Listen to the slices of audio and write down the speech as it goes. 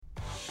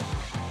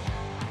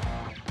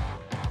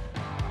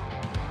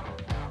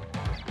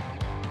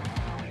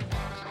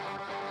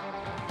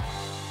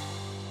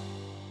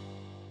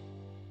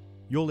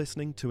You're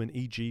listening to an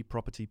EG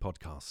Property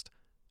podcast.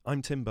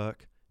 I'm Tim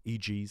Burke,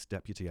 EG's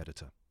Deputy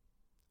Editor.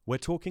 We're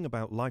talking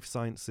about life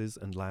sciences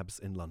and labs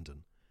in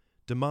London.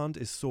 Demand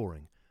is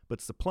soaring,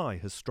 but supply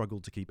has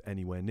struggled to keep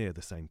anywhere near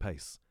the same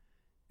pace.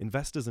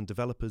 Investors and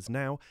developers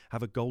now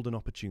have a golden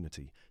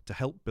opportunity to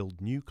help build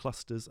new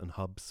clusters and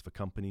hubs for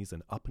companies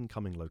in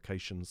up-and-coming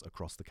locations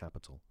across the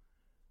capital.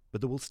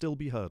 But there will still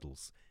be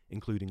hurdles,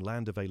 including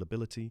land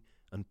availability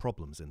and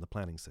problems in the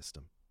planning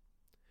system.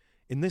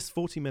 In this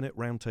 40-minute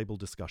roundtable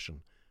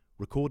discussion,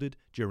 recorded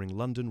during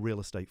London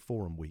Real Estate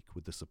Forum Week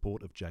with the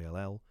support of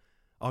JLL,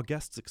 our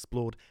guests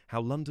explored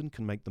how London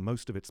can make the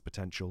most of its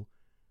potential,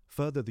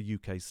 further the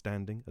UK's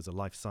standing as a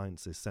life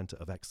sciences centre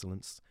of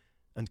excellence,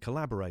 and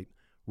collaborate,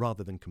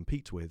 rather than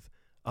compete with,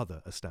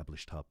 other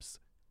established hubs.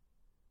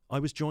 I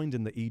was joined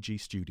in the EG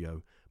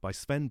studio by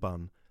Sven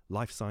Bunn,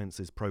 Life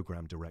Sciences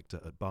Programme Director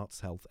at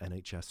Barts Health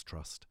NHS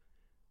Trust,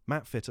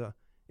 Matt Fitter,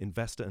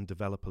 Investor and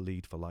Developer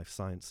Lead for Life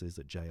Sciences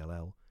at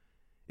JLL,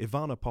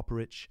 Ivana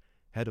Poporich,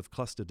 Head of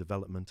Cluster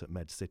Development at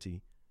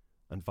MedCity,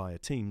 and via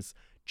Teams,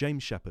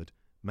 James Shepherd,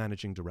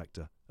 Managing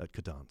Director at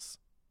Cadence.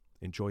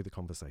 Enjoy the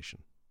conversation.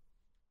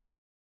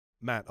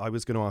 Matt, I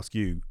was going to ask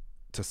you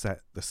to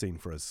set the scene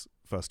for us,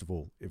 first of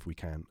all, if we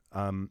can.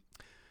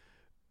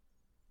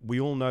 We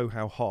all know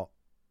how hot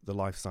the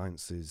life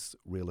sciences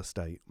real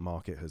estate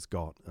market has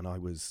got, and I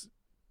was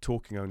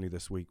talking only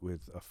this week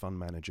with a fund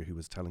manager who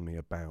was telling me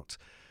about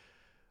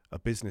a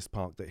business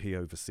park that he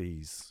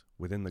oversees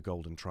within the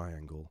Golden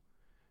Triangle,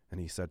 and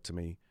he said to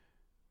me,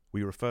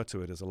 we refer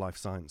to it as a life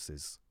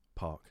sciences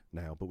park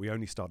now, but we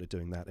only started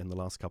doing that in the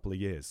last couple of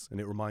years. And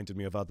it reminded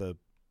me of other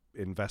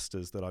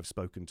investors that I've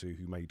spoken to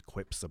who made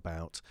quips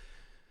about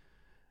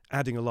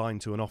adding a line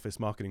to an office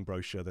marketing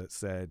brochure that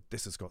said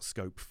this has got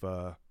scope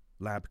for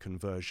lab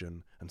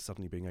conversion, and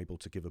suddenly being able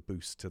to give a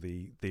boost to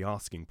the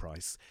asking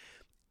price.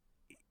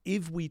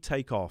 If we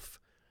take off,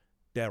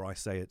 dare I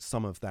say it,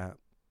 some of that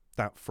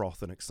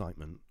froth and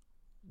excitement,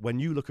 when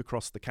you look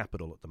across the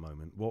capital at the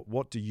moment,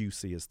 what do you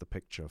see as the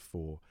picture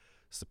for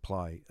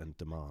supply and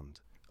demand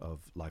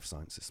of life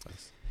sciences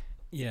space?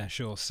 Yeah,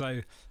 sure.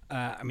 So,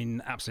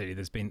 absolutely.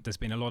 There's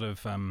been a lot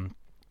of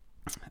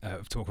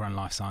talk around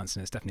life science,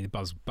 and it's definitely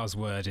the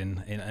buzzword in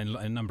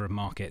a number of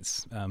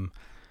markets.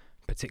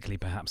 Particularly,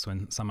 perhaps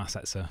when some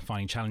assets are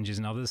finding challenges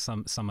in others,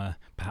 some are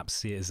perhaps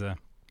see it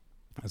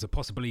as a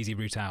possible easy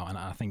route out, and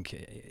I think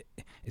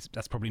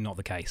that's probably not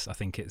the case. I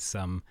think it's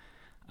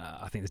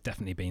I think there's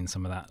definitely been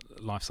some of that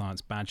life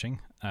science badging,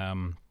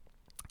 and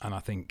I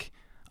think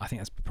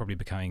that's probably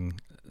becoming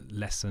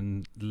less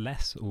and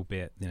less,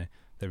 albeit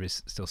there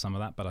is still some of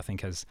that. But I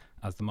think as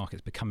the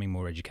market's becoming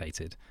more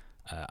educated,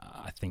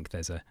 I think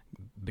there's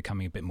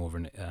becoming a bit more of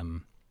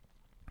an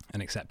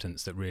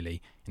acceptance that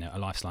really a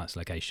life science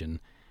location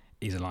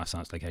is a life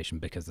science location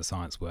because the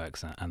science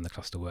works and the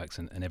cluster works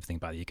and everything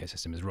about the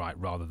ecosystem is right,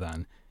 rather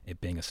than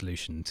it being a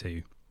solution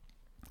to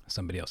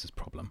somebody else's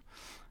problem.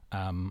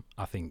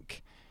 I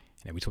think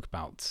we talk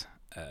about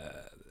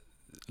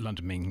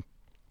London being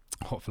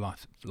hot for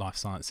life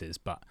sciences,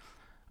 but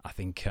I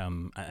think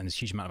and there's a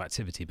huge amount of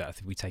activity, but I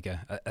think we take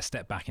a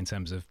step back in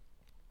terms of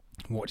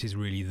what is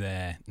really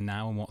there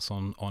now and what's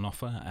on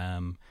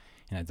offer.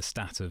 The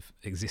stat of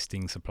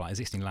existing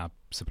lab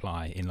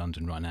supply in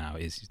London right now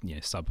is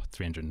sub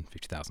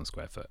 350,000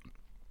 square foot.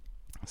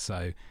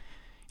 So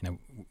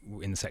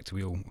in the sector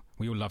we all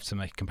love to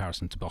make a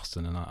comparison to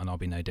Boston, and I'll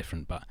be no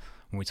different. But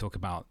when we talk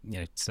about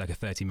circa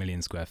 30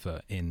 million square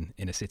foot in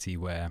a city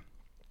where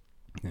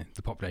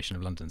the population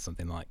of London is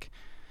something like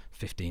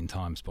 15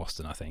 times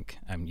Boston, I think,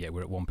 and yet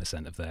we're at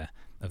 1%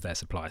 of their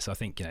supply. So I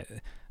think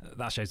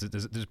that shows that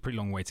there's a pretty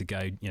long way to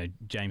go.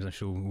 James, I'm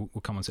sure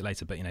we'll come on to it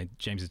later, but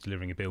James is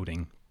delivering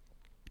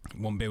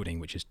one building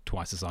which is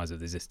twice the size of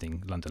the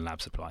existing London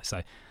lab supply.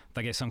 So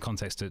that gives some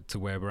context to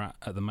where we're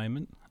at the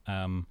moment.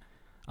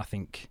 I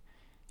think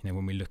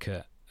when we look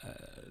at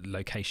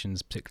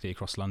locations, particularly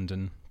across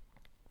London,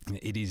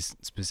 it is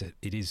specific.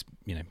 It is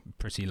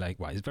pretty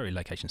it's very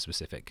location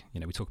specific.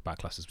 We talk about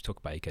clusters, we talk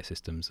about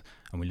ecosystems,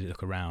 and we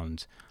look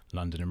around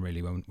London, and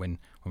really when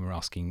we're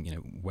asking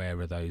where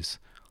are those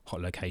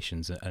hot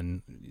locations,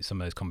 and some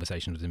of those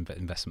conversations with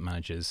investment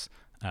managers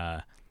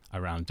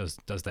around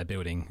does their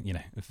building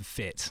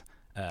fit,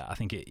 I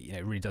think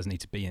it really does need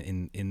to be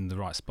in the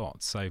right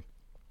spot. So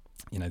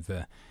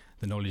the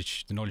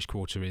knowledge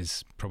quarter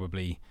is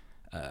probably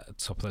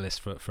top of the list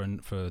for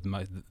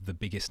the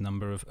biggest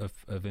number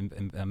of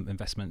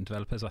investment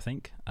developers, I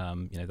think.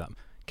 That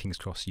King's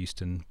Cross,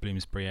 Euston,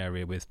 Bloomsbury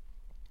area, with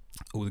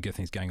all the good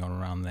things going on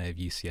around there,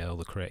 UCL,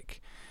 the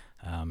Crick.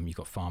 You've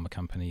got pharma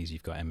companies,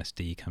 you've got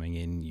MSD coming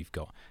in, you've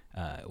got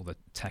all the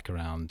tech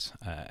around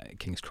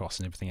King's Cross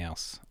and everything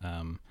else.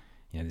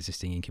 The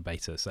existing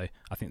incubator. So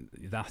I think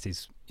that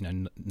is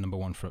number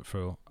one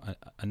for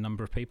a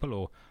number of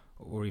people,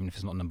 or even if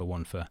it's not number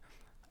one for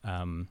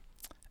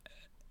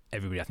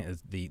everybody. I think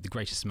the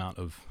greatest amount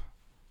of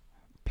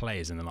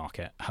players in the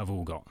market have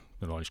all got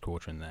the knowledge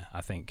quarter in there.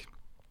 I think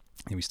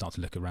we start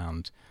to look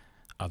around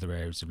other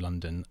areas of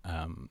London,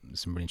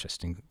 some really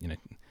interesting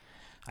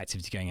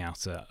activity going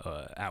out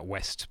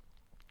west,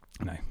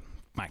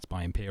 backed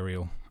by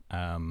Imperial,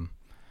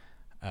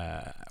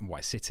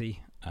 White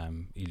City.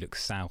 You look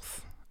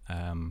south,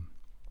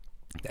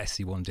 the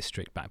SC1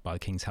 district backed by the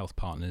King's Health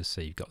Partners. So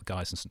you've got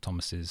Guy's and St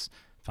Thomas's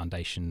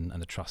Foundation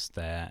and the Trust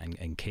there,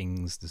 and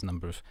King's. There's a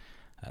number of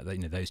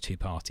those two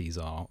parties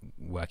are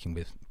working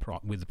with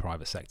the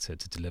private sector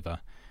to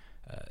deliver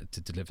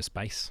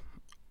space.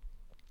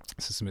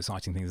 So some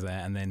exciting things there.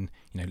 And then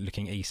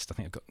looking east, I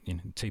think I've got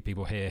two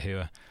people here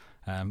who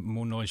are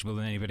more knowledgeable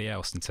than anybody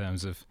else in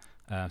terms of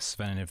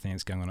Sven and everything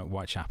that's going on at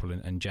Whitechapel,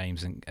 and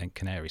James and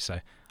Canary. So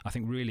I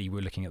think really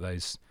we're looking at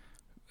those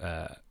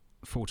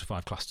 4 to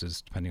 5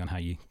 clusters, depending on how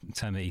you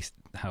term the east,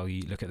 how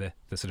you look at the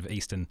sort of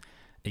eastern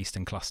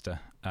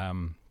cluster.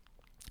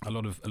 A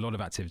lot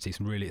of activity,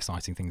 some really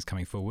exciting things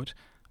coming forward.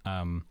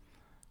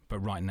 But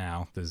right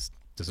now there's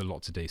a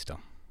lot to do still.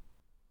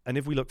 And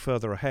if we look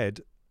further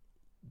ahead,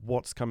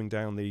 what's coming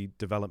down the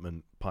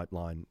development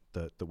pipeline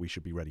that we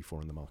should be ready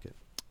for in the market?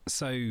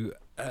 So,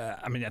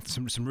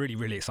 some really,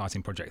 really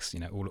exciting projects,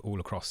 all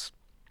across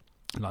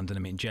London. I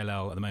mean,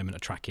 JLL at the moment are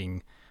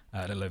tracking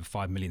a little over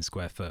 5 million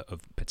square foot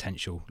of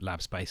potential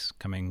lab space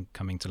coming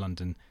to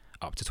London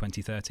up to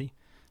 2030.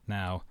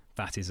 Now,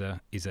 that is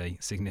a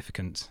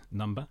significant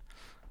number.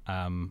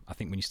 I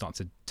think when you start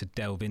to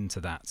delve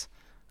into that,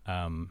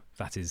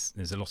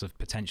 there's a lot of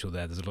potential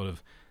there. There's a lot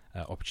of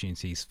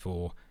opportunities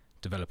for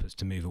developers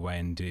to move away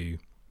and do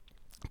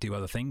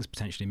other things,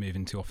 potentially move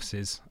into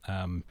offices.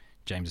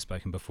 James has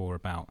spoken before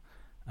about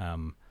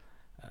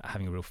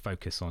having a real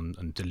focus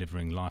on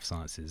delivering life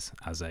sciences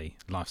as a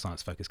life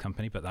science focused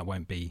company, but that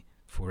won't be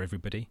for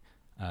everybody.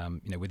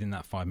 Within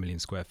that 5 million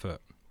square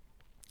foot,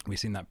 we've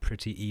seen that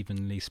pretty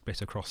evenly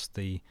split across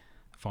the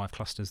 5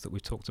 clusters that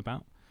we've talked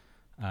about.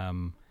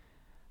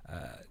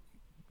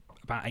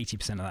 About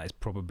 80% of that is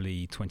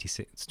probably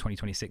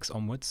 2026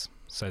 onwards,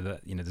 so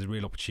that there's a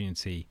real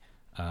opportunity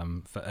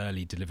for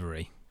early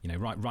delivery.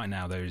 Right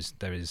now there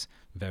is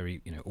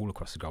very all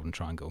across the Golden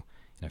Triangle.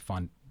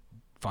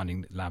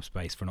 Finding lab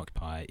space for an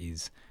occupier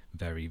is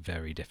very,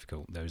 very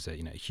difficult. There's a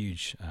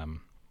huge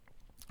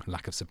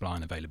lack of supply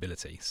and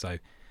availability. So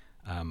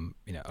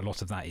a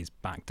lot of that is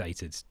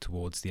backdated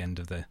towards the end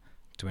of the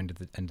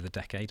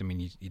decade. I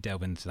mean, you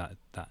delve into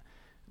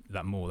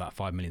that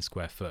 5 million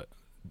square foot.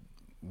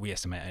 We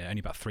estimate only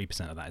about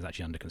 3% of that is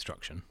actually under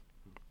construction.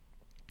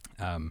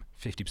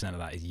 50% of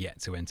that is yet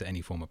to enter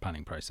any form of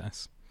planning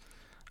process,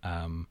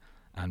 and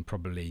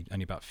probably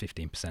only about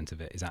 15% of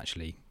it is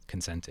actually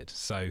consented.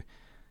 So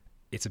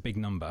it's a big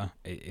number.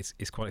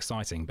 It's quite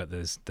exciting, but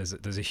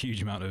there's a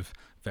huge amount of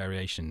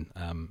variation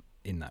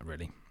in that,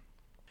 really.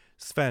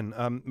 Sven,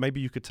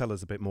 maybe you could tell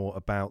us a bit more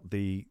about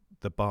the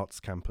Barts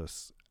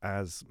campus.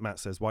 As Matt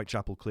says,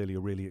 Whitechapel clearly a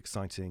really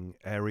exciting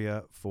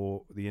area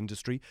for the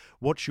industry.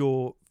 What's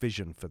your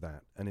vision for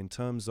that? And in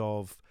terms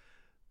of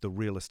the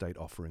real estate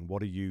offering,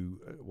 what are you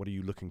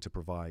looking to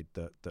provide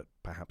that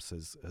perhaps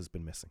has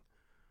been missing?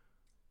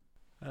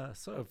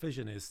 So our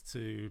vision is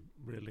to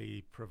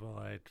really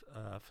provide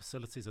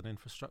facilities and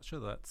infrastructure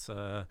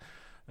that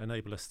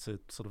enable us to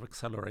sort of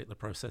accelerate the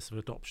process of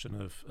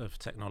adoption of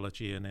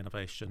technology and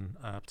innovation,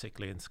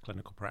 particularly into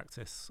clinical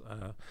practice.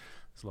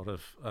 There's a lot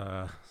of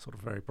sort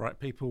of very bright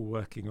people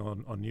working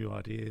on new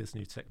ideas,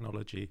 new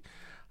technology,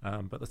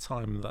 but the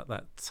time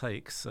that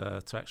takes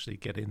to actually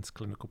get into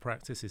clinical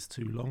practice is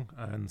too long.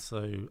 And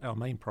so our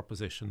main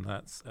proposition,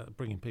 that's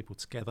bringing people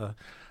together,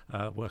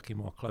 working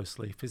more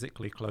closely,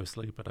 physically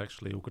closely, but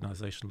actually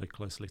organisationally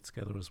closely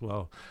together as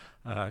well,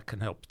 can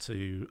help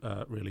to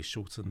really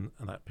shorten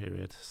that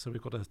period. So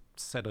we've got a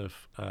set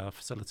of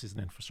facilities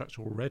and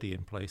infrastructure already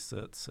in place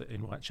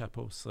in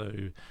Whitechapel.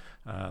 So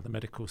the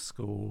medical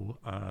school,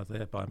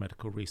 their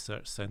biomedical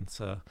research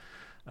centre,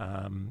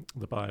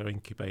 the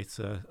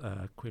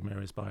bioincubator, Queen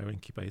Mary's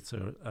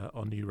bioincubator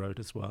on New Road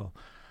as well,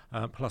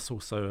 plus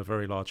also a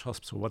very large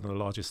hospital, one of the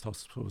largest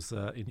hospitals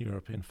in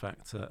Europe, in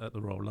fact, at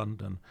the Royal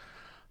London.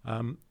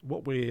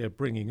 What we're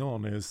bringing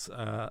on is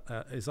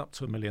up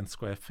to 1 million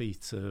square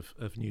feet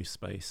of new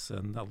space,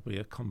 and that'll be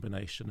a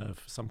combination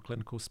of some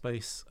clinical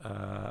space,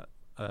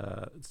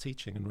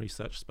 teaching and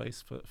research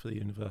space for the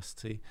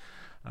university,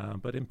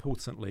 but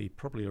importantly,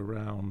 probably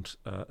around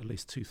at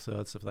least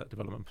 2/3 of that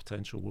development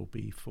potential will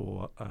be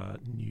for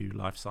new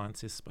life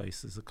sciences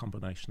space as a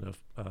combination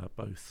of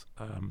both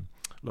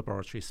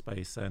laboratory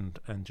space and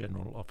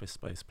general office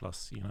space,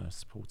 plus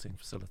supporting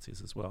facilities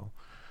as well.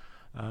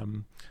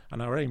 And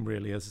our aim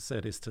really, as I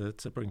said, is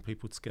to bring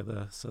people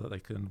together so that they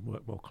can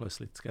work more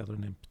closely together,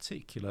 and in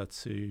particular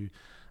to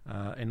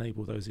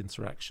enable those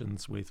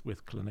interactions with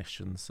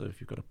clinicians. So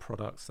if you've got a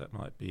product that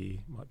might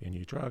be a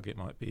new drug, it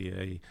might be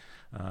a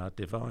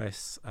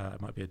device, it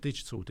might be a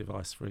digital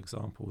device, for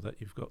example, that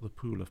you've got the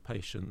pool of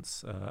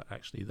patients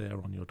actually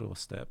there on your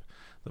doorstep.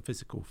 The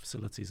physical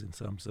facilities in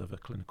terms of a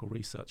clinical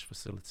research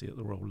facility at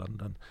the Royal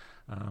London,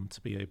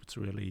 to be able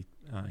to really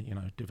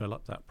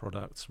develop that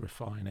product,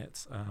 refine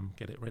it,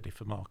 get it ready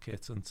for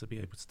market, and to be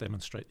able to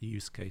demonstrate the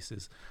use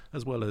cases,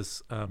 as well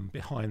as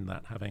behind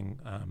that having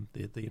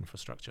the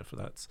infrastructure for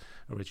that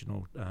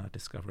original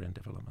discovery and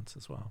development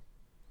as well.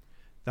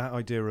 That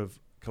idea of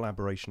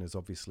collaboration is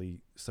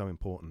obviously so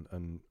important,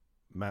 and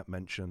Matt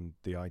mentioned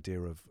the idea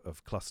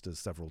of clusters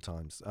several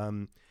times.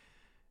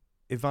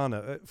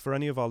 Ivana, for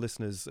any of our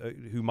listeners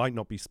who might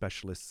not be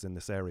specialists in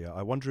this area,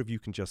 I wonder if you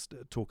can just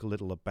talk a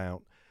little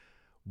about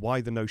why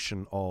the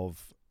notion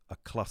of a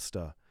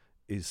cluster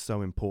is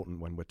so important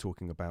when we're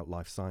talking about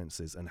life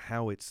sciences, and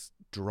how it's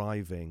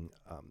driving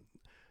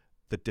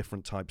the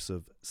different types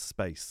of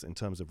space in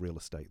terms of real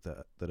estate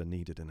that are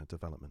needed in a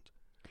development.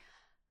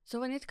 So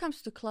when it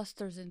comes to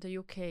clusters in the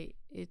UK,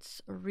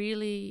 it's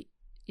really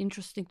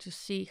interesting to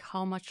see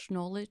how much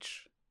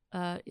knowledge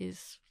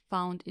is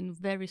found in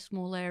very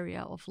small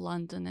area of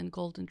London and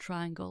Golden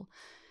Triangle.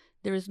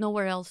 There is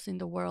nowhere else in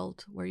the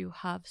world where you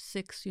have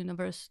 6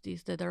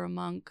 universities that are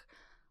among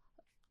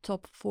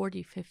top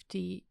 40,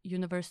 50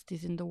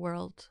 universities in the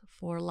world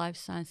for life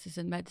sciences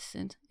and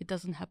medicine. It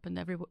doesn't happen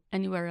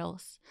anywhere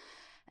else.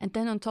 And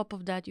then on top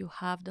of that, you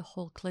have the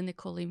whole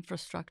clinical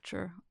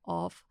infrastructure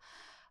of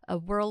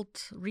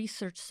world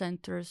research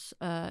centers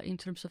in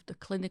terms of the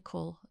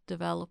clinical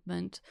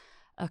development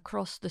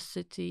across the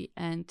city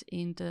and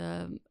in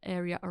the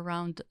area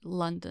around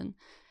London,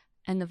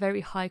 and a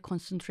very high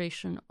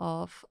concentration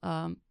of,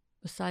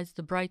 besides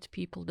the bright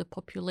people, the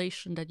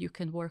population that you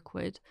can work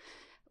with,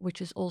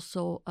 which is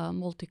also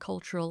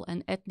multicultural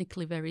and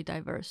ethnically very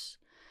diverse.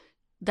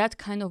 That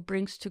kind of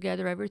brings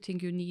together everything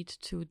you need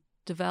to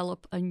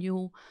develop a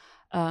new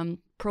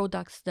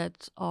products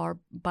that are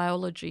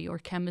biology or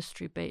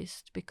chemistry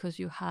based, because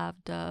you have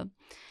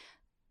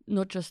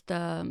not just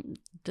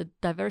the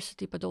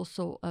diversity, but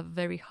also a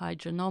very high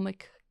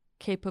genomic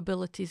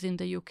capabilities in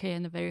the UK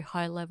and a very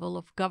high level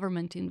of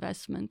government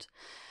investment.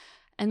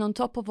 And on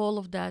top of all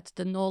of that,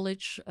 the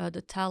knowledge,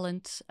 the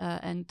talent,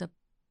 and the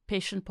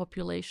patient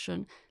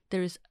population,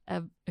 there is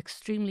an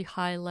extremely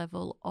high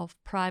level of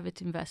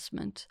private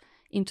investment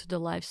into the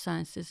life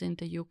sciences in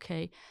the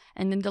UK.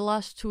 And in the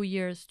last 2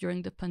 years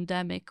during the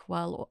pandemic,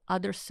 while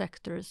other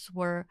sectors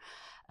were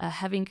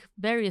having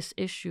various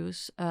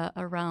issues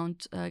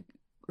around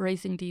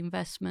raising the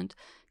investment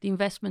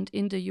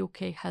in the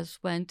UK has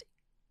went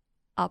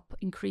up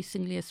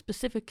increasingly,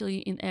 specifically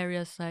in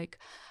areas like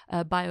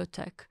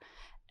biotech.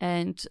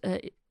 And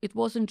it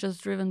wasn't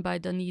just driven by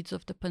the needs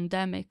of the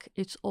pandemic,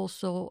 it's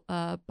also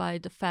by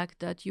the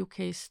fact that UK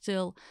is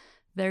still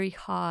very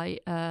high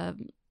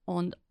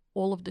on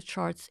all of the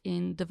charts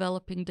in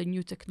developing the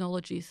new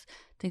technologies,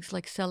 things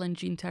like cell and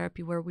gene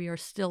therapy, where we are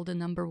still the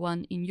number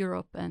 1 in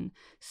Europe and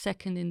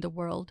second in the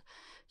world.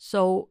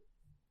 So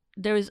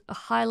there is a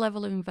high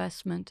level of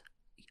investment,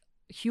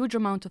 huge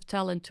amount of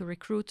talent to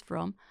recruit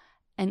from,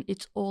 and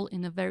it's all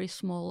in a very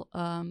small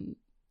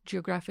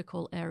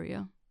geographical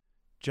area.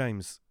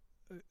 James,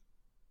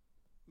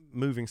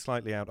 moving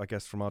slightly out, I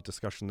guess, from our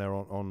discussion there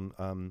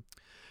on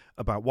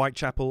about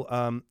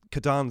Whitechapel,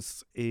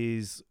 Cadence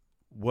is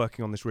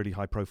working on this really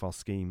high-profile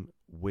scheme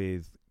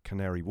with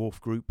Canary Wharf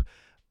Group.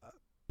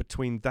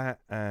 Between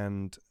that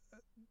and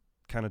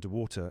Canada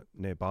Water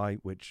nearby,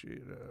 which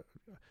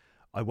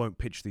I won't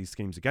pitch these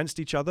schemes against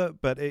each other,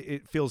 but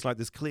it feels like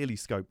there's clearly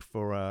scope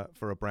for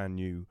a brand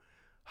new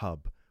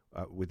hub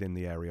within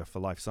the area for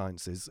life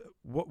sciences.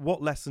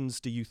 What lessons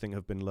do you think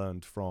have been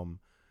learned from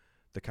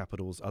the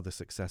capital's other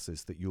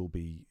successes that you'll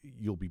be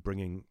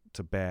bringing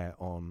to bear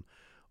on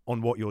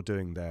what you're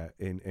doing there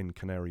in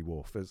Canary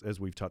Wharf? As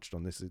we've touched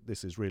on,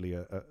 this is really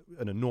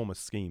an enormous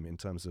scheme in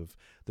terms of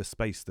the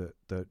space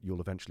that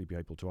you'll eventually be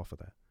able to offer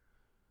there.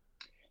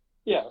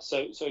 Yeah,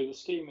 so the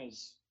scheme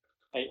is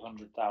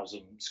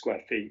 800,000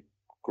 square feet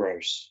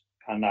gross,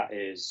 and that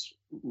is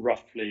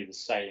roughly the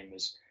same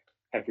as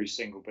every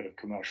single bit of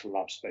commercial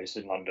lab space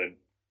in London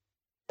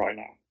right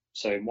now.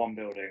 So in one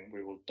building,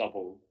 we will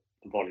double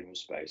the volume of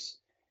space.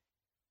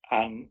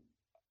 And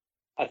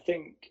I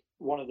think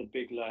one of the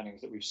big learnings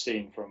that we've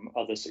seen from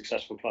other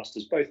successful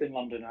clusters, both in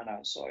London and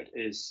outside,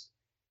 is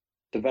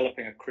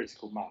developing a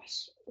critical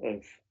mass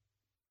of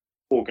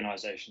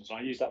organizations. And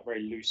I use that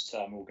very loose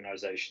term,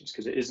 organizations,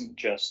 because it isn't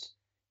just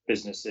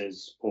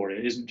businesses or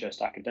it isn't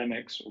just will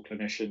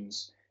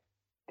clinicians.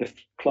 The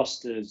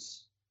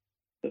clusters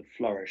that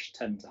flourish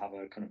tend to have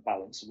a kind of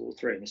balance of all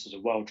three. And this is a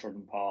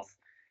well-trodden path.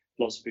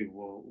 Lots of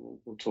people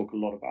will talk a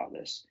lot about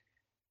this.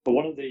 But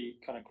one of the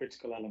kind of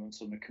critical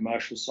elements on the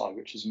commercial side,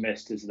 which is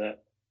missed, is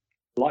that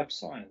life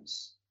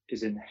science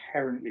is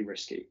inherently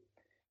risky.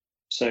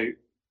 So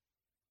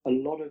a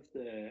lot of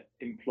the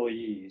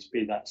employees,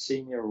 be that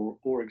senior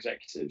or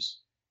executives,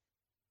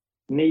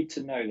 need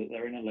to know that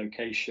they're in a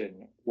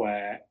location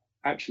where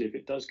actually, if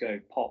it does go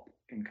pop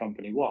in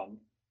company one,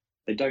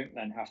 they don't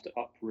then have to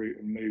uproot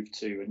and move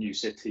to a new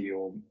city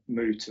or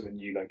move to a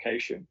new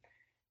location.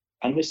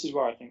 And this is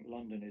where I think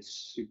London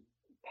is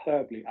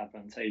superbly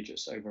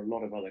advantageous over a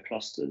lot of other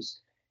clusters,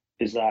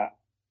 is that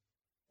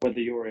whether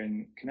you're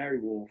in Canary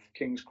Wharf,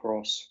 King's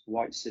Cross,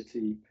 White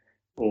City,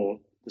 or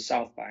the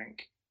South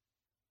Bank,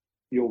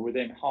 you're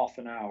within half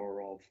an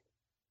hour of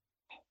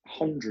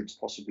hundreds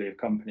possibly of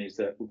companies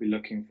that will be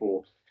looking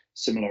for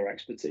similar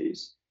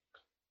expertise.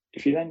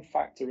 If you then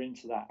factor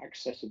into that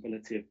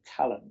accessibility of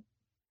talent,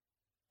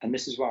 and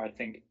this is where I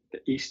think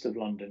the east of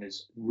London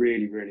is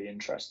really, really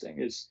interesting.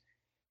 Is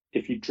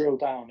if you drill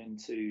down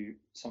into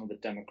some of the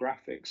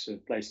demographics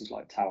of places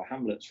like Tower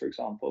Hamlets, for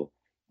example,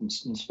 and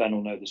Sven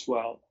will know this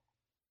well,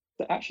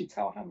 that actually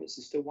Tower Hamlets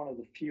is still one of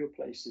the fewer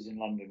places in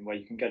London where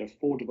you can get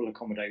affordable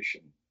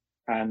accommodation.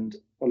 And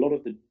a lot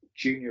of the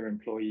junior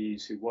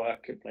employees who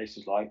work at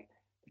places like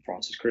the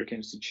Francis Crick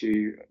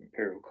Institute,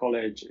 Imperial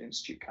College,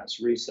 Institute of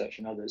Cancer Research,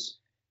 and others,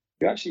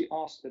 you actually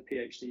ask the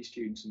PhD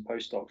students and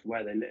postdocs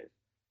where they live.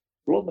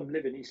 A lot of them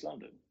live in East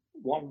London.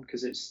 One,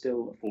 because it's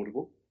still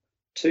affordable.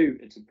 Two,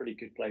 it's a pretty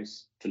good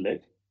place to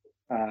live.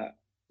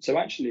 So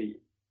actually,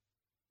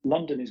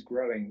 London is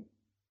growing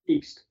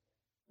east,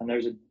 and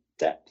there's a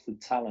depth of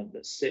talent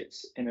that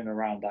sits in and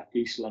around that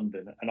East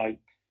London. And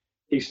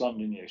East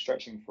London,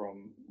 stretching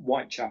from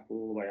Whitechapel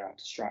all the way out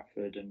to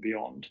Stratford and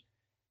beyond.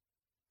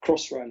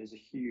 Crossrail is a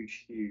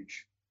huge,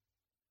 huge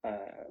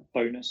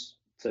bonus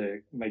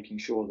to making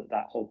sure that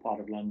that whole part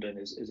of London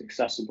is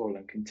accessible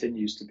and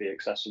continues to be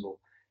accessible.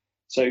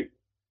 So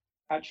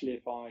actually,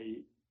 if I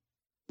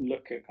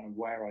look at kind of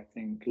where I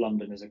think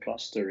London as a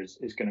cluster is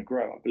going to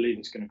grow, I believe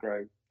it's going to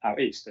grow out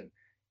east. And,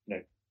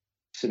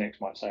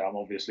 cynics might say I'm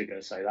obviously going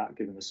to say that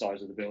given the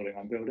size of the building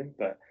I'm building.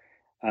 But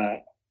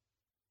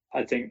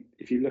I think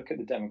if you look at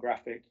the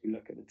demographic, you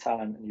look at the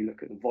talent, and you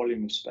look at the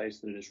volume of space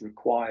that is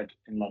required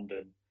in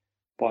London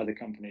by the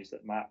companies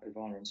that Matt,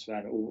 Ivana, and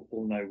Sven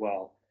all know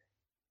well,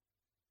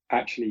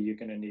 actually you're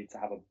going to need to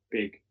have a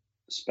big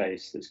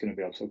space that's going to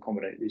be able to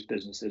accommodate these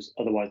businesses.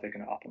 Otherwise, they're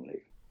going to up and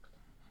leave.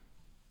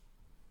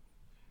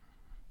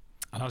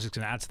 And I was just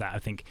going to add to that. I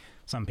think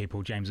some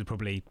people, James, would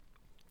probably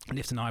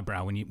lift an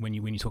eyebrow when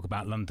you talk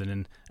about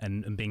London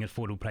and being an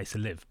affordable place to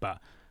live. But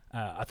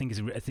I think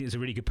it's a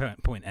really good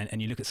point.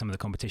 And you look at some of the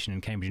competition in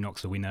Cambridge and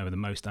Oxford, we know are the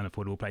most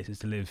unaffordable places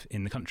to live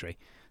in the country.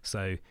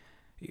 So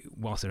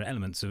whilst there are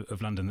elements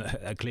of London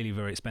that are clearly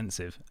very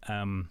expensive,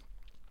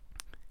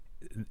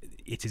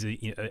 it is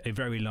a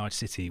very large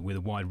city with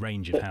a wide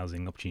range of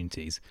housing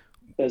opportunities.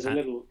 There's a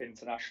little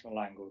international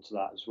angle to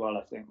that as well,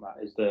 I think, Matt,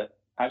 is that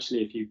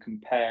actually if you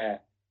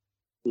compare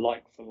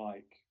like for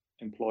like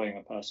employing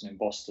a person in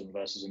Boston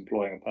versus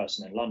employing a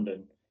person in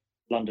London,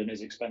 London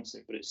is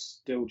expensive, but it's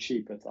still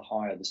cheaper to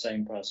hire the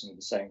same person with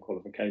the same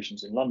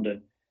qualifications in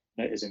London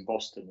than it is in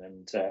Boston.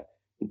 And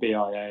the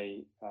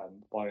BIA,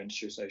 the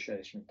Bioindustry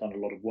Association, have done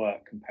a lot of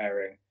work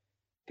comparing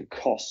the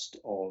cost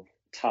of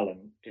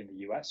talent in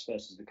the US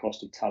versus the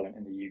cost of talent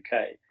in the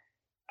UK.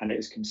 And it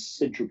is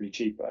considerably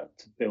cheaper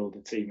to build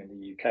a team in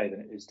the UK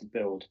than it is to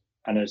build.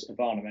 And as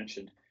Ivana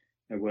mentioned,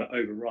 we're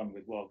overrun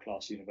with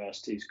world-class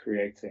universities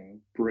creating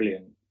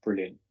brilliant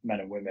men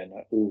and women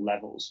at all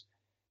levels.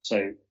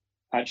 So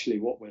actually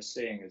what we're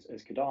seeing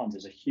as Cadans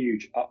is a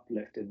huge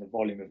uplift in the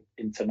volume of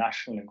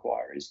international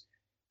inquiries.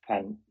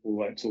 And we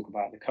won't talk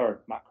about the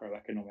current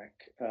macroeconomic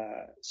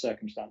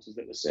circumstances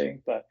that we're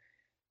seeing, but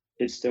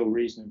it's still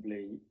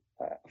reasonably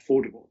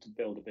affordable to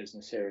build a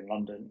business here in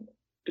London,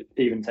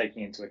 even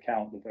taking into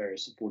account the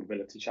various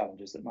affordability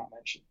challenges that Matt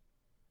mentioned.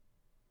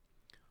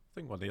 I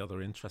think one of the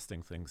other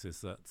interesting things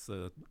is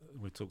that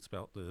we talked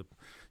about the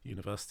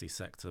university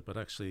sector, but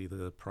actually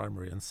the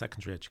primary and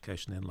secondary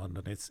education in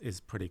London is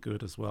pretty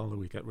good as well.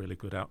 We get really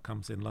good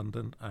outcomes in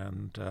London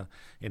and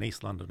in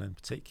East London in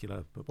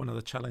particular. But one of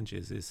the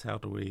challenges is how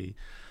do we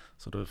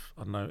sort of,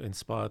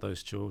 inspire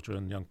those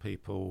children, young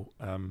people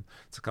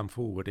to come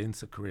forward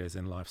into careers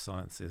in life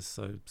sciences.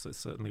 So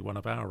certainly one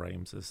of our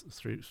aims is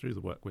through the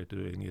work we're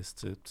doing is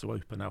to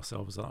open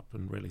ourselves up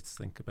and really to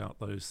think about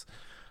those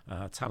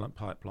talent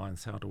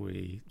pipelines. How do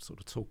we sort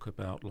of talk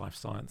about life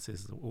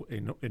sciences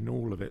in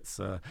all of its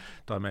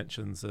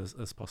dimensions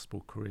as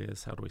possible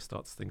careers? How do we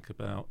start to think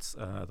about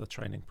the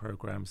training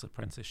programs,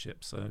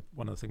 apprenticeships? So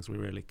one of the things we're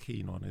really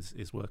keen on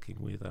is working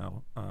with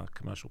our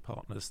commercial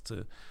partners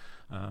to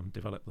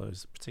develop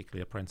those,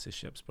 particularly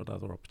apprenticeships, but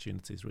other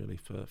opportunities really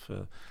for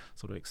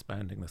sort of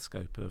expanding the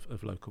scope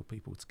of local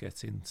people to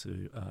get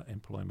into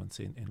employment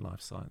in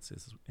life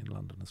sciences in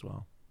London as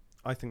well.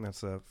 I think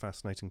that's a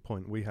fascinating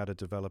point. We had a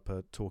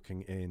developer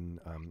talking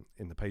in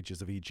the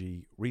pages of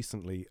EG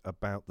recently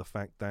about the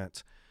fact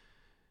that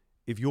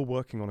if you're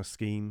working on a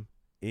scheme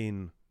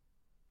in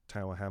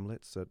Tower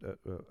Hamlets, a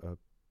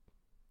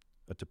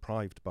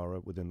deprived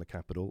borough within the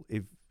capital,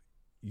 if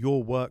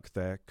your work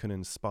there can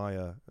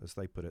inspire, as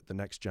they put it, the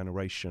next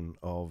generation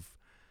of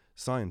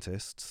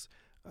scientists,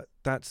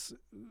 that's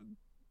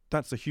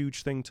a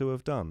huge thing to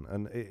have done.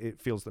 And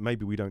it feels that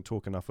maybe we don't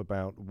talk enough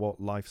about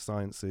what life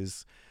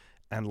sciences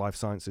and life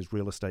sciences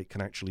real estate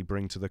can actually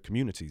bring to the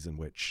communities in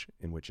which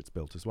it's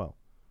built as well.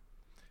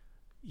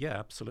 Yeah,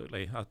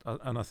 absolutely.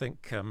 And I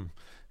think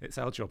it's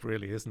our job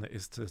really, isn't it,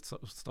 is to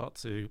sort of start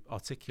to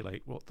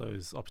articulate what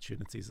those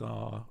opportunities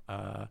are.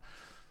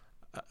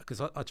 Because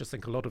I just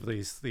think a lot of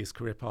these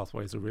career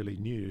pathways are really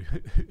new.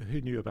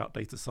 Who knew about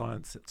data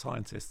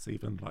scientists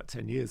even like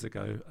 10 years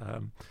ago?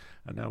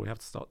 and now we have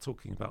to start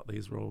talking about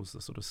these roles,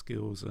 the sort of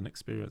skills and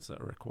experience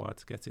that are required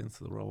to get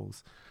into the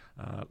roles.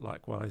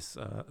 Likewise,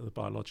 the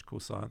biological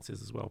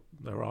sciences as well.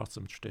 There are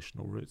some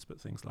traditional routes, but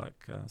things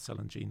like cell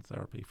and gene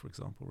therapy, for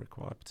example,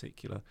 require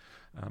particular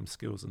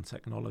skills and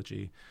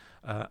technology.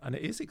 And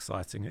it is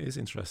exciting, it is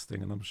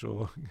interesting, and I'm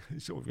sure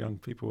sort of young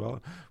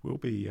people will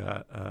be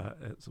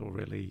sort of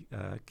really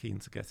keen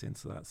to get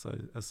into that. So,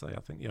 as I say, I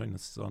think the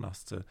onus is on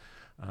us to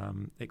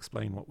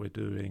explain what we're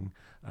doing,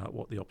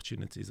 what the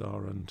opportunities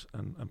are, and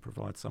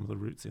provide some of the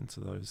routes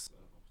into those.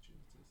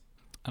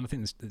 And I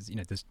think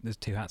there's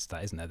two hats to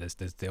that, isn't there? There's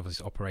the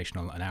obvious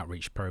operational and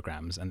outreach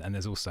programs, and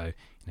there's also,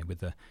 with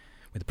the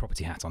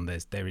property hat on,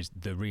 there is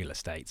the real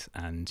estate,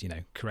 and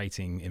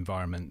creating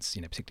environments,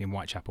 particularly in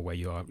Whitechapel, where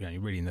you are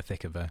really in the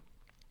thick of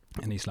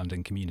an East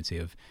London community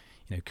of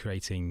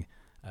creating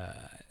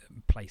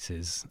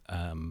places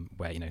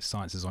where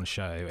science is on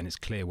show, and it's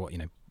clear what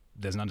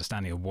there's an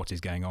understanding of what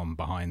is going on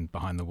behind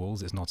the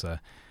walls. It's not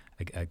a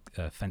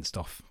fenced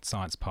off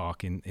science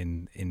park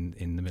in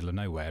the middle of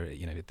nowhere.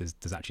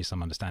 There's actually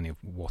some understanding of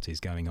what is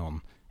going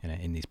on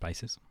in these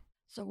places.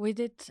 So we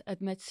did at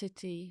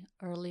MedCity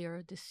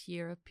earlier this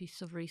year a piece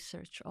of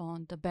research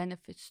on the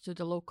benefits to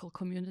the local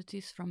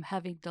communities from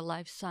having the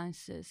life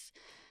sciences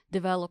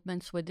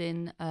developments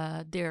within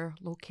their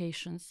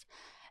locations.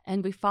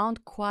 And we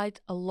found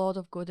quite a lot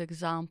of good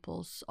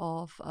examples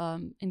of,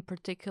 in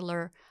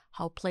particular,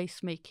 how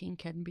placemaking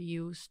can be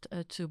used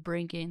to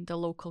bring in the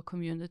local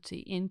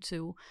community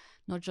into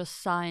not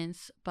just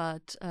science,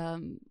 but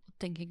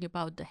thinking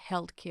about the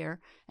healthcare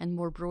and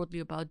more broadly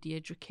about the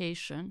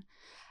education.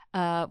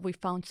 We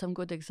found some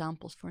good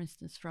examples, for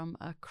instance, from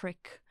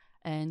Crick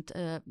and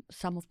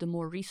some of the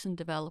more recent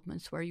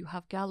developments where you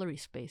have gallery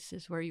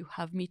spaces, where you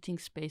have meeting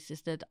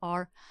spaces that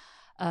are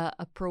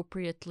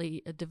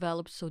appropriately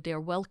developed so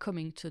they're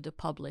welcoming to the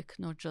public,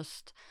 not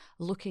just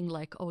looking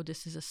like, oh,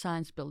 this is a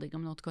science building,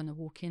 I'm not going to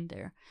walk in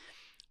there.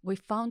 We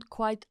found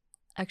quite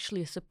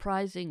actually a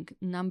surprising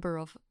number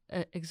of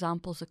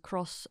examples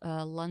across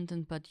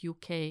London, but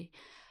UK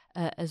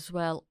as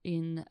well,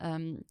 in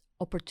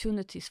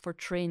opportunities for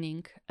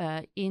training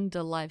in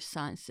the life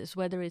sciences,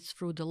 whether it's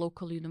through the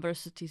local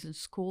universities and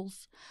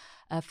schools,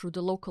 through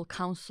the local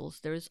councils.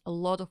 There is a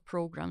lot of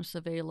programs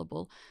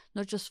available,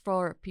 not just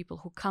for people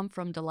who come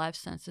from the life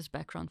sciences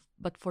background,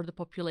 but for the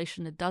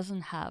population that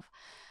doesn't have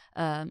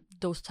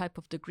those type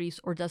of degrees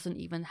or doesn't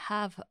even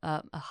have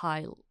a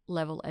high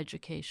level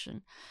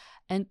education.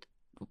 And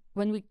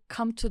when we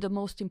come to the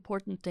most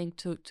important thing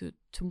to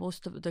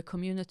most of the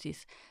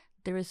communities,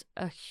 there is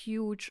a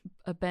huge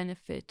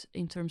benefit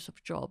in terms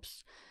of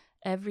jobs.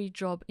 Every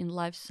job in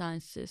life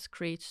sciences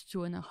creates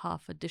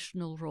 2.5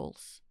 additional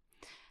roles.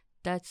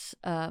 That's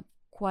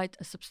quite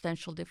a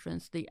substantial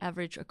difference. The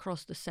average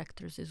across the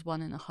sectors is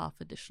 1.5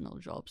 additional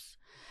jobs.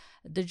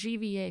 The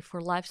GVA for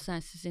life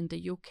sciences in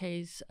the UK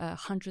is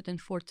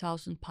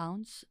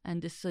 £104,000,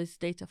 and this is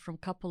data from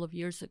a couple of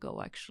years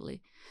ago,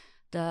 actually.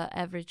 The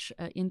average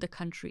in the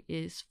country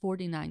is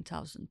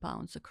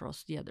 £49,000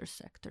 across the other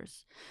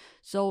sectors.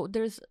 So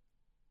there's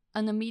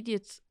an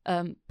immediate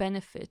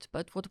benefit,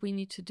 but what we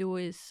need to do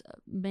is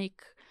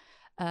make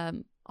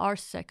our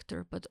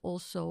sector, but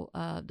also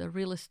the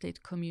real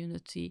estate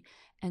community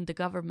and the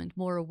government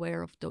more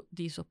aware of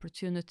these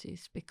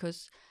opportunities,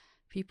 because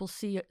people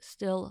see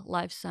still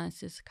life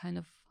sciences kind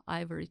of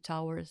ivory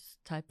towers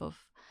type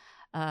of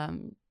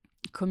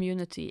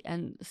community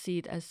and see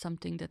it as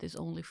something that is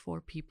only for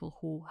people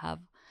who have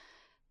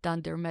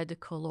done their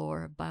medical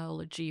or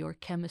biology or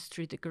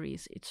chemistry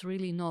degrees. It's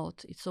really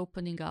not. It's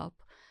opening up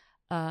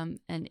and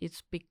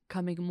it's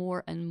becoming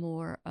more and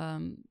more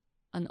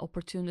an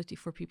opportunity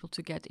for people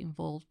to get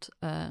involved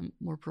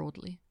more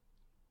broadly.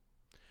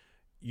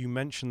 You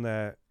mentioned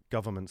their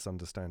government's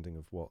understanding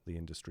of what the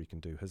industry can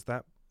do.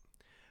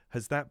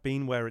 Has that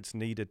been where it's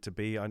needed to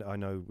be? I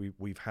know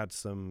we've had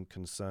some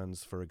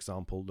concerns, for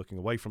example, looking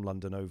away from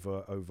London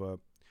over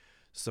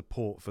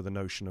support for the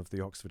notion of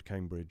the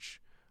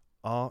Oxford-Cambridge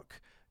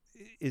arc.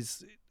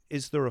 Is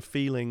there a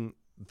feeling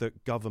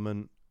that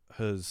government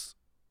has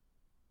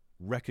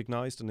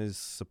recognised and is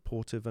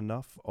supportive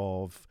enough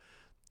of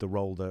the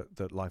role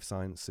that life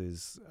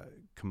sciences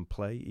can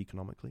play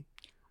economically?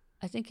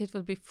 I think it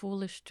would be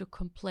foolish to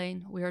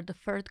complain. We are the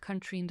third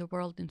country in the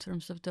world in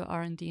terms of the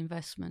R&D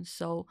investment.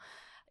 So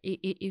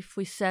if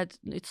we said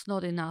it's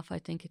not enough, I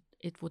think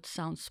it would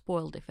sound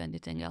spoiled, if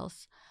anything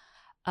else.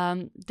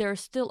 There are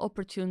still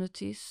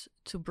opportunities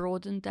to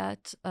broaden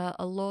that.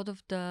 A lot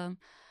of the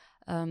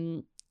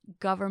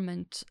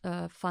government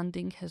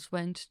funding has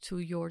went to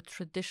your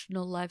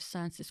traditional life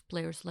sciences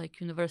players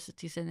like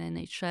universities and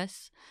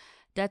NHS.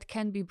 That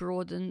can be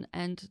broadened,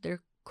 and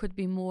there could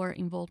be more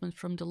involvement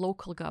from the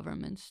local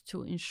governments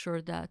to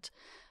ensure that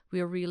we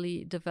are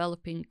really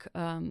developing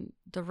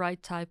the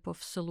right type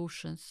of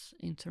solutions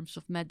in terms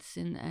of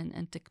medicine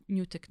and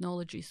new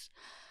technologies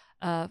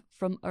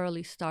from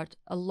early start.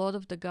 A lot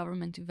of the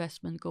government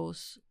investment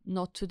goes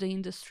not to the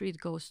industry, it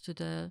goes to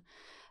the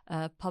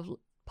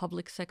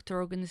public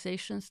sector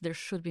organizations. There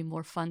should be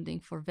more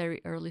funding for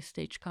very early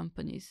stage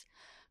companies.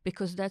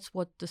 because that's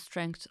what the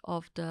strength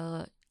of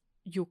the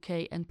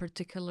UK and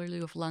particularly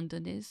of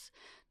London is.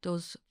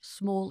 Those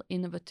small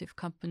innovative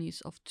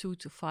companies of 2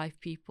 to 5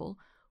 people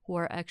who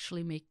are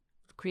actually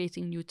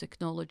creating new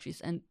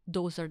technologies, and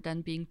those are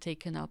then being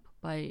taken up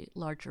by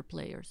larger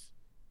players.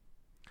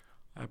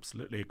 I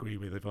absolutely agree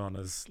with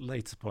Ivana's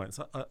later points.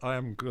 I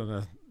am going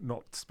to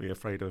not be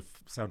afraid of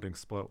sounding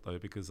spoilt, though,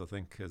 because I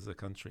think as a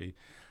country,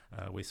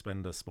 we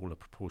spend a smaller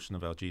proportion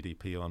of our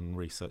GDP on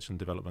research and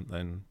development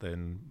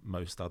than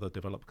most other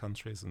developed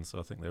countries, and so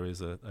I think there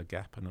is a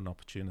gap and an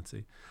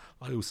opportunity.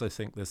 I also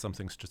think there's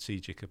something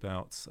strategic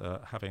about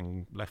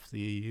having left the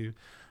EU,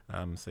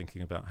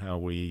 thinking about how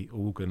we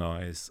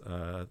organise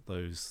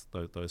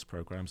those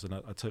programmes, and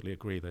I totally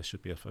agree there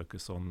should be a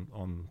focus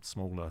on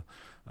smaller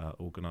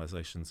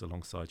organisations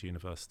alongside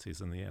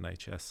universities and the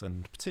NHS,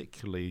 and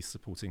particularly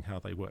supporting how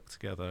they work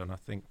together. And I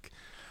think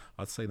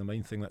I'd say the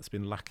main thing that's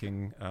been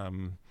lacking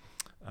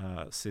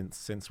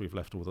since we've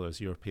left all those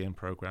European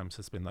programmes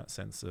has been that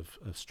sense of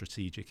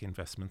strategic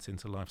investment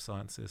into life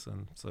sciences.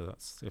 And so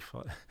that's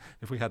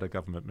if we had a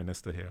government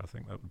minister here, I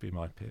think that would be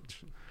my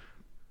pitch.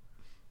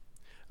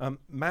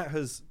 Matt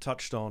has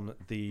touched on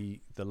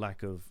the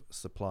lack of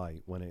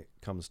supply when it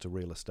comes to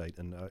real estate,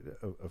 and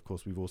of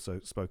course we've also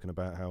spoken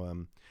about how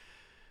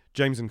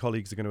James and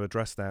colleagues are going to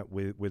address that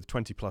with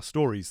 20 plus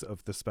stories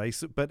of the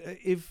space. But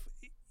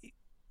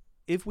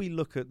if we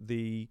look at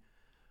the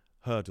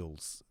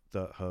hurdles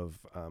that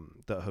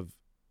have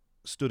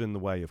stood in the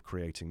way of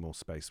creating more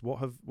space, what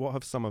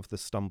have some of the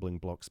stumbling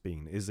blocks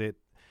been? Is it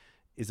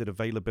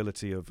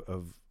availability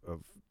of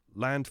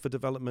land for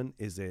development?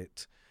 Is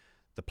it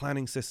the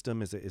planning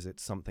system? Is it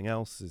something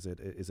else? Is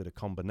it a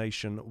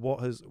combination?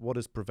 What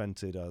has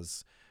prevented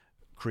us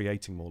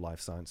creating more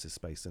life sciences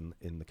space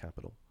in the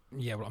capital?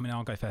 Yeah, well, I mean,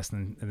 I'll go first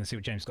and then see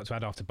what James got to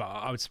add after. But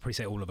I would probably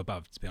say all of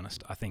above, to be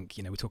honest. I think,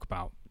 we talk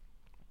about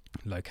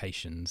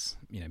locations,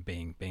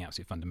 being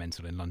absolutely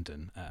fundamental in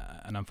London,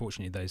 and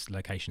unfortunately, those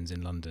locations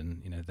in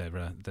London,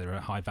 there are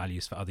high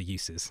values for other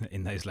uses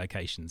in those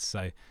locations.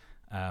 So,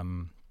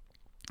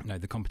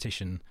 the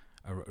competition,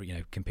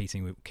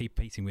 competing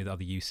with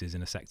other uses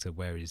in a sector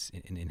where it is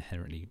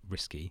inherently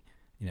risky,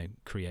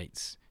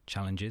 creates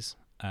challenges.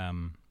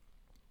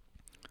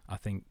 I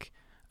think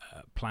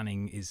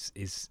planning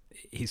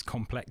is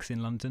complex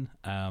in London.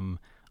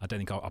 I don't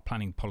think our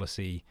planning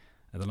policy,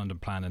 the London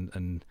Plan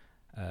and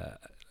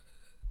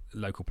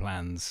local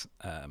plans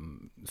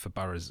for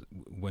boroughs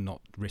were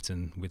not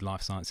written with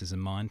life sciences in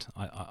mind.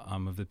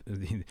 I'm of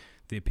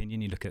the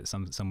opinion, you look at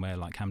somewhere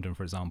like Camden,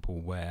 for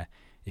example, where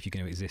if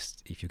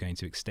you're going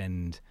to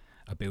extend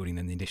a building,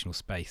 then the additional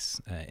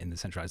space in the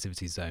central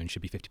activities zone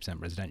should be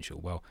 50% residential.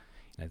 Well,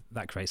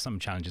 that creates some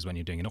challenges when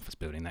you're doing an office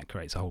building. That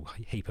creates a whole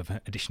heap of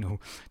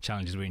additional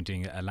challenges when you're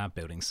doing a lab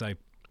building. So,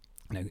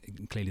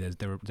 clearly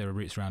there are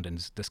routes around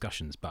and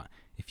discussions. But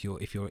if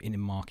you're in a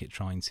market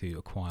trying to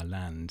acquire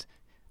land,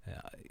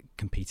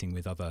 competing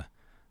with other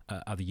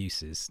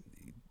uses,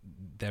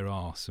 there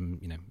are some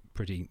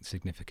pretty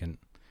significant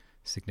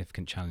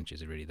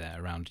challenges are really there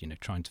around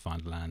trying to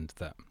find land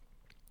that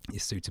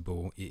is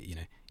suitable.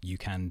 You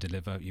can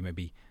deliver.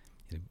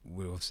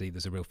 Obviously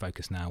there's a real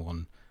focus now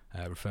on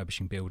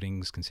refurbishing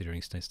buildings,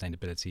 considering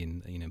sustainability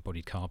and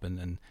embodied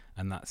carbon,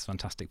 and that's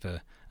fantastic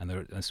and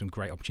there are some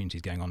great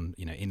opportunities going on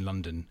in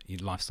London,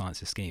 life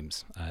sciences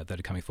schemes that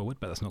are coming forward,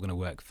 but that's not going to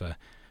work for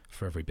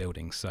every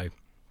building. So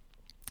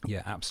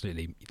yeah,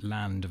 absolutely,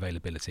 land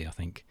availability, I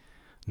think,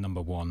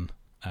 number one,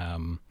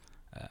 and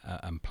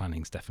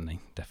planning's definitely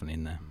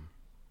in there.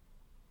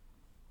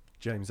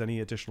 James, any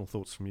additional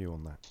thoughts from you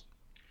on that?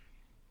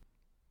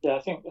 Yeah, I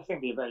think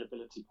the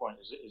availability point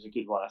is a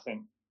good one. I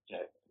think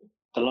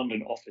the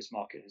London office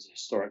market has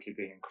historically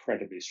been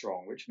incredibly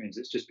strong, which means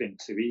it's just been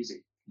too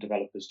easy for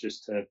developers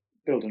just to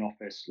build an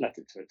office, let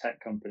it to a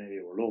tech company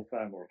or a law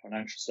firm or a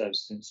financial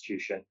services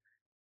institution.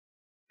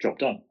 Job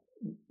done.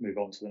 Move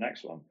on to the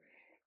next one.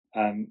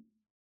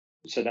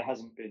 So there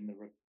hasn't been the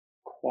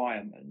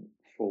requirement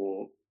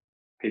for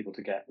people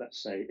to get,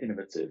 let's say,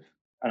 innovative.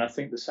 And I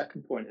think the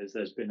second point is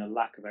there's been a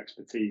lack of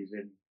expertise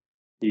in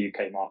the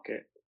UK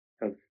market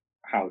of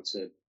how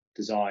to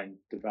design,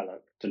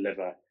 develop,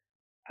 deliver,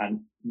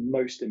 and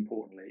most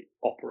importantly,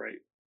 operate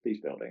these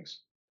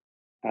buildings.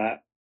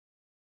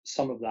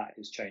 Some of that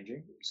is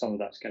changing. Some of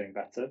that's getting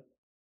better.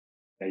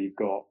 You've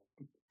got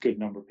a good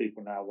number of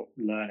people now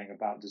learning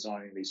about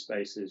designing these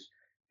spaces,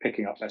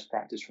 picking up best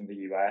practice from the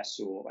US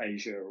or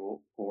Asia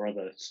or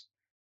other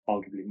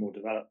arguably more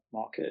developed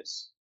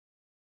markets.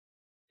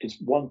 It's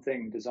one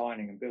thing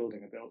designing and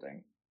building a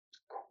building,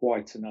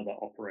 quite another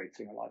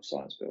operating a life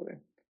science building.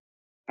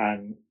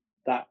 And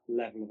that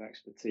level of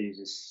expertise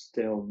is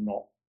still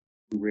not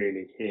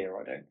really here,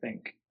 I don't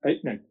think.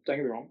 Don't get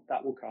me wrong,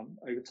 that will come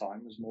over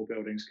time as more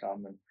buildings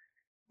come and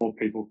more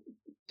people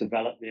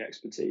develop the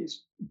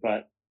expertise.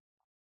 But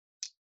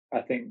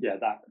I think,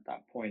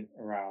 that point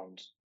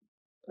around,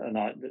 and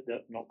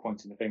not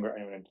pointing the finger at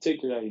anyone in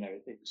particular,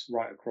 it's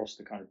right across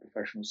the kind of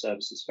professional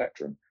services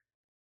spectrum.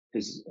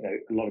 Is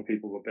a lot of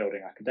people were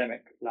building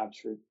academic labs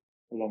for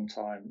a long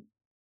time,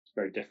 It's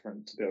very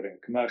different to building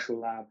a commercial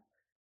lab.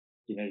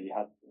 You know, you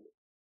had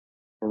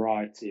a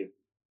variety of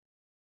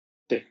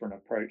different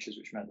approaches,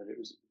 which meant that it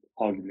was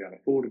arguably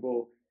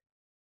unaffordable.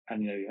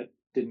 And, you know, you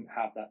didn't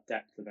have that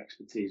depth of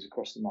expertise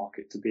across the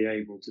market to be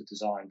able to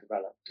design,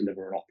 develop,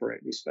 deliver, and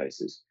operate these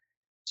spaces.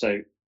 So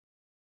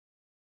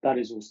that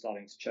is all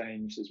starting to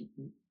change. There's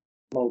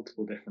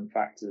multiple different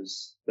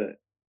factors that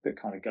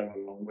kind of go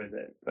along with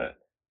it. But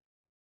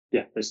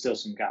yeah, there's still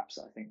some gaps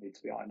that I think need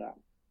to be ironed out.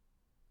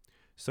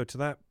 So to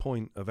that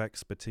point of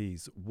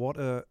expertise,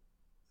 and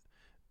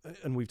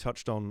we've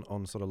touched on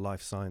sort of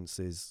life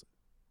sciences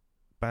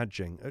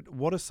badging,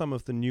 what are some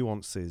of the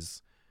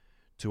nuances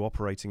to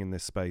operating in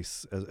this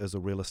space as a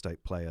real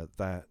estate player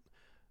that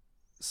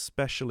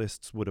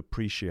specialists would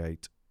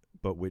appreciate,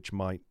 but which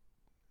might,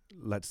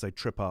 let's say,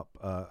 trip up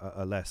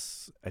a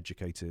less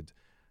educated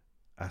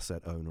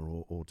asset owner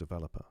or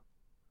developer?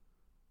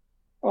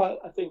 Well,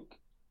 I think,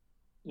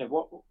 you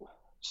know,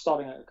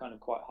 starting at a kind of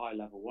quite high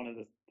level, one of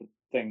the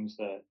things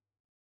that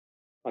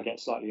I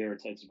get slightly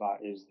irritated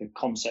about is the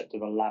concept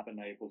of a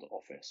lab-enabled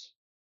office.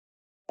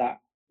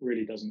 That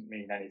really doesn't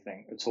mean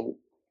anything at all.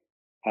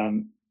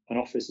 An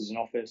office is an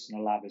office and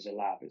a lab is a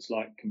lab. It's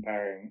like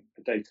comparing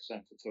a data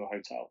center to a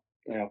hotel.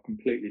 They are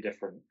completely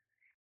different.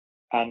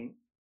 And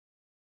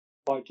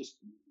by just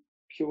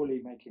purely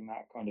making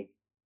that kind of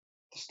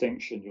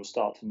distinction, you'll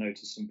start to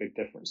notice some big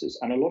differences.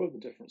 And a lot of the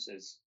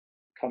differences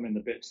come in the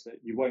bits that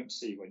you won't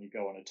see when you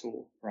go on a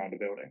tour around a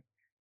building.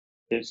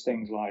 It's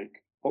things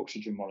like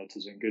oxygen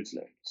monitors and goods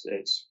lifts.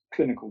 It's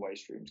clinical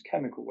waste rooms,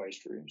 chemical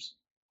waste rooms.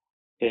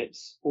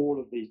 It's all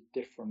of these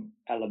different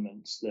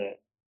elements that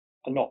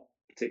are not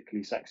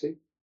particularly sexy,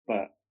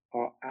 but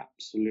are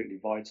absolutely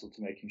vital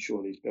to making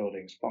sure these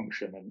buildings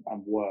function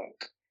and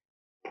work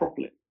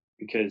properly.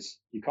 Because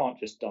you can't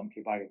just dump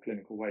your bag of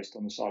clinical waste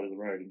on the side of the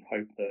road and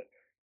hope that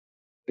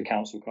the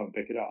council will come and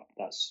pick it up.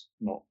 That's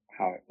not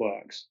how it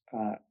works.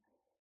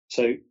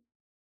 So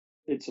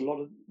it's a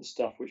lot of the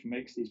stuff which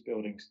makes these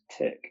buildings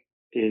tick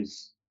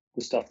is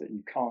the stuff that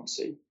you can't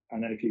see.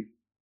 And then if you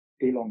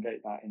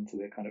elongate that into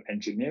the kind of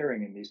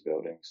engineering in these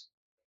buildings,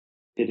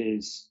 it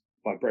is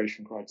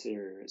vibration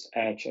criteria, it's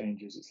air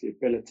changes, it's the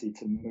ability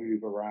to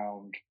move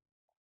around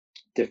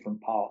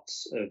different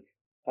parts of,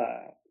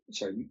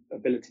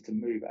 ability to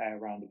move air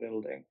around the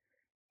building.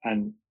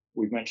 And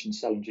we've mentioned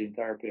cell and gene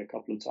therapy a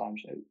couple of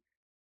times. You know,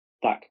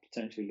 that could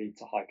potentially lead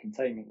to high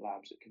containment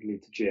labs. It could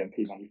lead to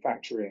GMP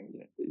manufacturing. You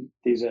know,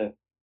 these are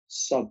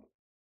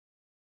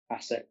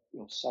sub-asset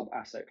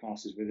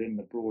classes within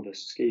the broader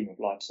scheme of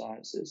life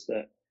sciences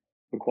that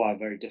require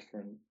very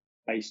different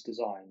base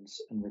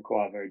designs and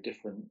require very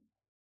different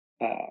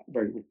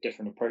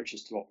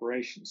approaches to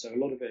operation. So a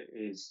lot of it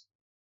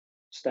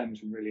stems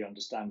from really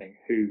understanding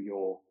who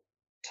your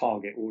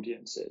target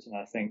audience is. And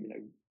I think, you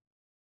know,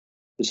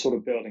 the sort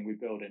of building we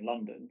build in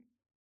London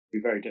will be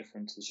very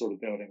different to the sort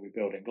of building we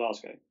build in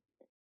Glasgow.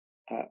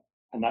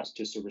 And that's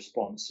just a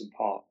response in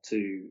part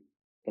to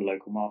the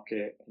local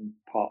market and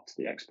part to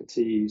the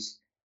expertise.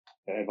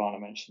 Ivana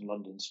mentioned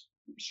London's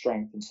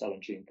strength in cell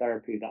and gene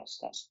therapy.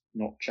 That's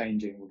not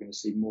changing. We're going to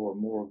see more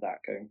and more of that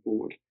going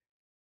forward.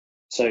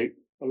 So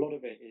a lot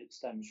of it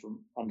stems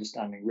from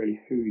understanding really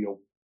who you're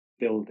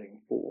building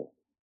for,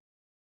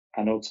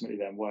 and ultimately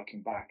then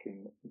working back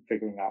and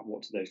figuring out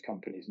what do those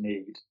companies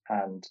need.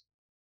 And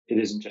it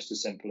isn't just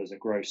as simple as a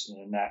gross and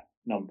a net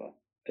number.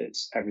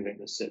 It's everything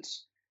that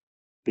sits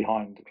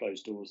behind the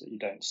closed doors that you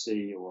don't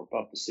see or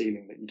above the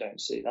ceiling that you don't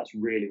see. That's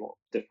really what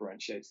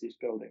differentiates these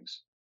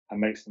buildings and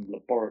makes them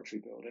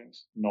laboratory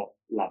buildings, not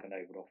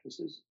lab-enabled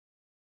offices.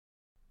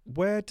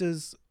 Where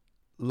does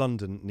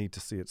London need to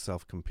see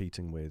itself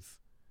competing with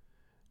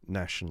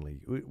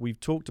nationally? We've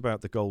talked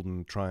about the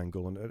Golden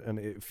Triangle, and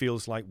it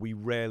feels like we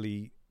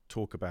rarely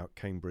talk about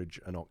Cambridge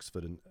and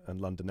Oxford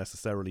and London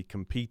necessarily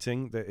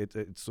competing.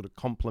 It's sort of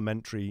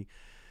complementary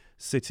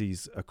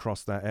cities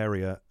across that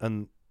area,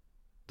 and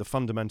the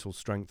fundamental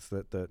strengths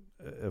that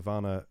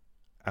Ivana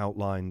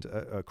outlined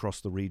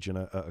across the region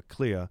are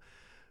clear.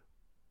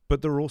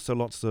 But there are also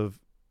lots of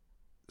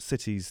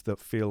cities that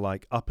feel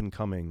like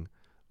up-and-coming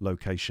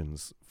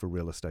locations for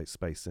real estate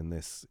space in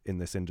this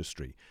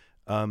industry.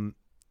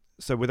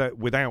 So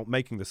without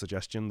making the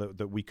suggestion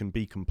that we can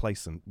be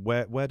complacent,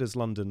 where does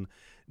London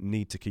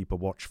need to keep a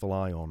watchful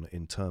eye on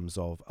in terms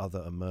of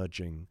other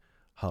emerging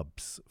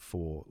hubs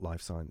for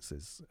life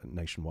sciences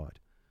nationwide?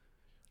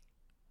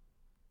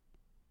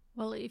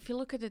 Well, if you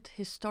look at it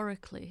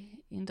historically,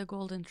 in the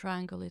Golden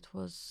Triangle, it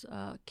was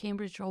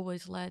Cambridge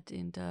always led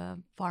in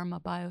the pharma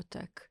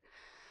biotech.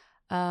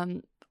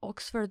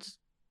 Oxford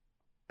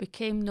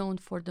became known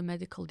for the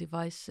medical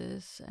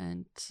devices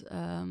and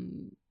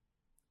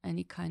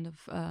any kind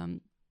of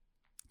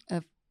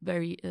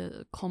very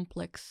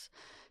complex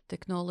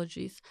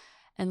technologies.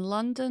 And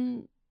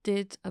London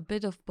did a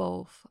bit of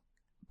both,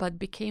 but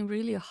became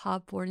really a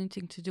hub for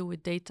anything to do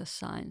with data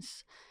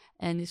science,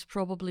 and is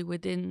probably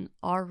within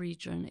our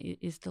region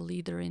is the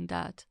leader in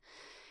that.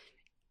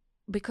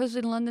 Because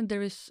in London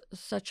there is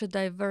such a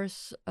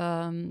diverse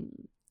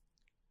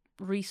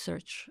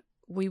research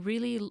we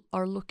really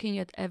are looking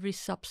at every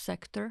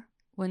subsector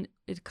when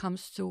it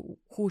comes to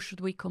who should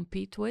we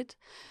compete with,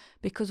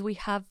 because we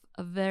have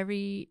a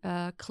very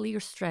clear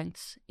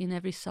strengths in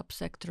every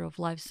subsector of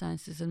life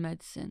sciences and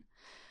medicine.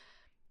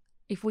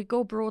 If we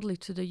go broadly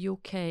to the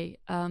UK,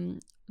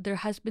 there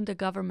has been the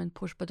government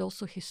push, but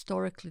also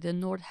historically the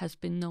North has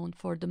been known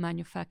for the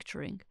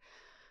manufacturing.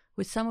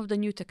 With some of the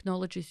new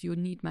technologies, you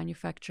need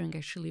manufacturing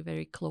actually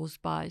very close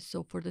by.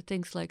 So for the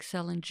things like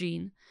cell and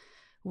gene,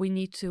 we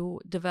need to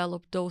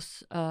develop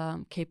those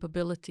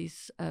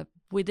capabilities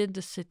within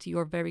the city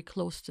or very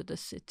close to the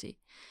city.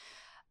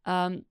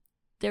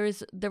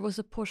 There was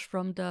a push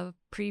from the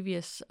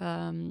previous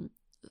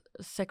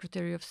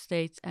Secretary of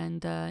State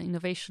and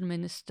Innovation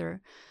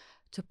Minister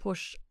to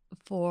push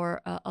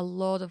for a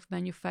lot of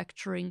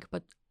manufacturing,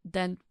 but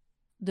then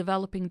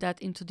developing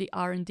that into the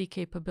R&D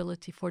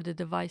capability for the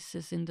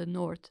devices in the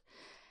North.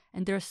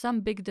 And there are some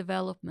big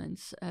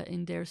developments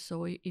in there.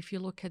 So if you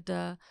look at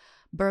the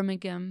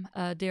Birmingham,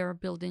 they are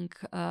building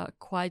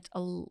quite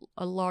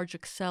a large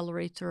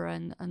accelerator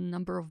and a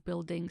number of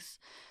buildings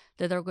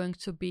that are going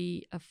to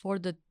be for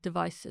the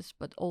devices,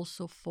 but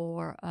also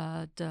for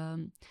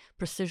the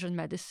precision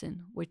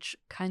medicine, which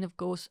kind of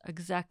goes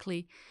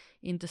exactly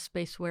in the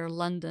space where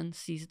London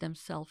sees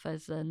themselves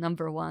as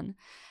number one.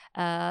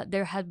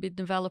 There had been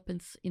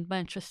developments in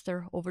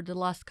Manchester over the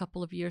last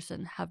couple of years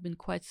and have been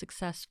quite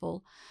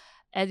successful.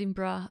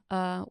 Edinburgh,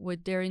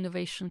 with their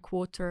innovation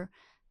quarter,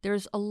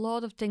 there's a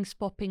lot of things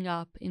popping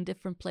up in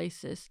different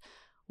places.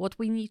 What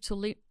we need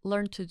to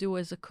learn to do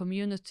as a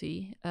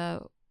community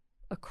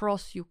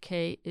across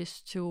UK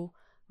is to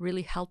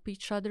really help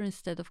each other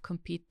instead of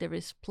compete. There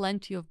is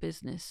plenty of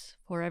business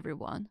for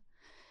everyone.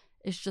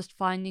 It's just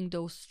finding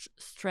those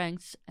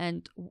strengths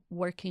and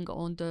working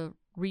on the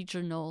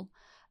regional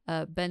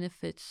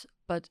benefits,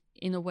 but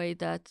in a way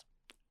that,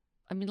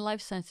 I mean,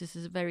 life sciences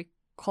is a very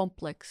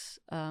complex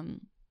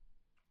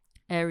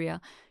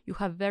area. You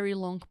have very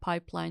long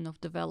pipeline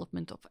of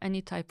development of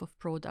any type of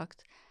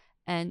product,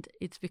 and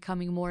it's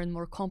becoming more and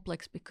more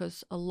complex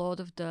because a lot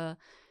of the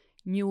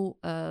new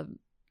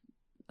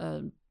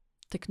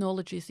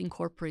technologies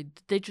incorporate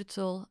the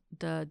digital,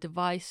 the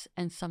device,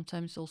 and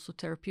sometimes also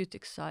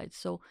therapeutic side.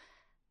 So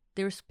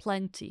there's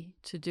plenty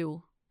to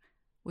do.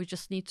 We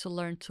just need to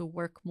learn to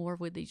work more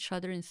with each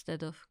other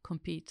instead of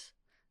compete,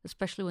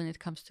 especially when it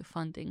comes to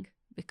funding,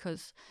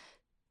 because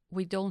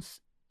we don't,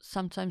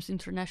 sometimes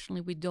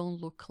internationally, we don't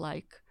look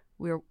like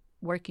we're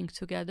working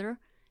together.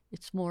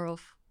 It's more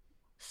of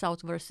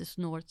South versus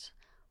North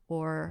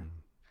or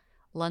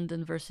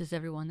London versus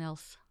everyone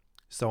else.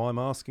 So I'm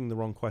asking the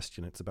wrong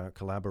question. It's about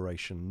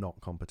collaboration, not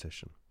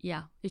competition.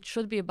 Yeah, it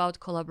should be about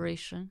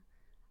collaboration,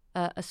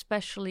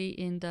 especially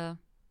in the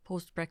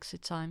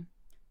post-Brexit time,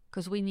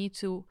 because we need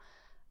to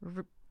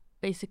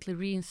basically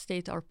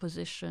reinstate our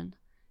position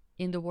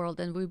in the world.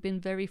 And we've been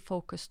very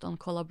focused on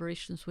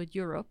collaborations with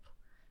Europe.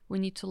 We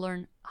need to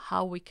learn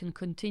how we can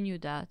continue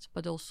that,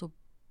 but also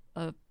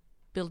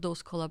build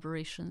those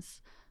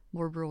collaborations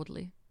more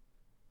broadly.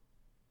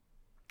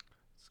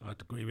 So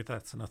I'd agree with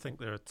that, and I think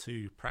there are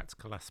two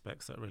practical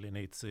aspects that really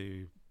need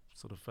to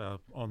sort of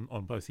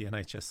on both the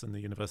NHS and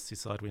the university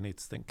side, we need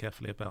to think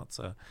carefully about.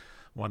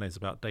 One is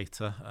about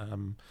data,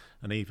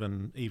 and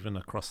even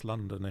across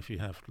London, if you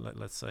have,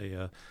 let's say,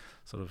 a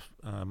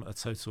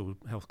total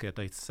healthcare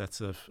data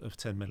set of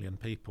 10 million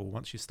people,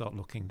 once you start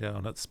looking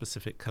down at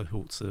specific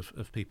cohorts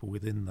of people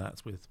within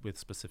that with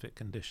specific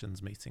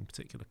conditions meeting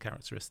particular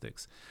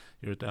characteristics,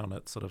 you're down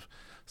at sort of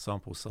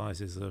sample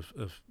sizes of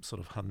sort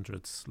of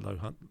hundreds to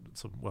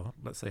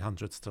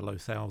low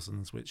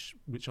thousands, which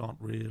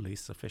aren't really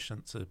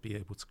sufficient to be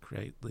able to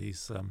create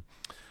these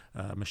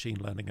machine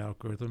learning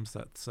algorithms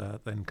that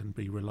then can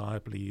be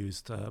reliably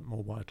used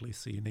more widely.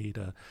 So you need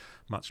a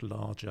much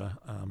larger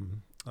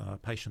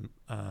patient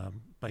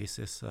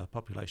basis,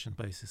 population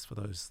basis for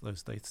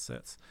those data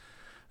sets.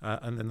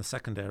 And then the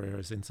second area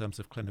is in terms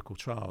of clinical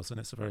trials, and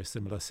it's a very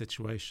similar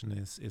situation,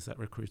 is that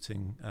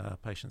recruiting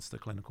patients to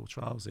clinical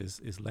trials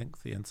is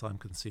lengthy and time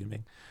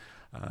consuming.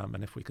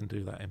 And if we can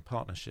do that in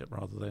partnership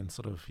rather than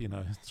sort of,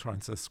 trying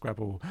to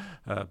scrabble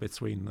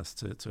between us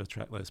to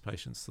attract those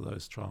patients to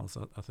those trials,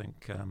 I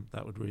think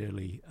that would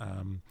really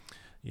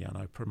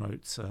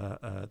promote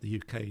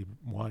the UK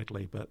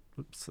widely, but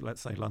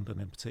let's say London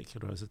in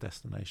particular as a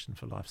destination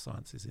for life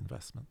sciences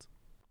investment.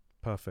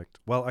 Perfect.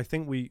 Well, I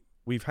think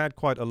we've had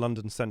quite a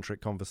London-centric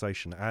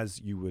conversation,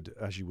 as you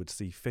would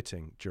see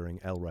fitting during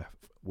LREF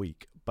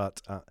week.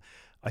 But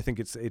I think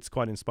it's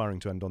quite inspiring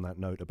to end on that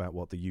note about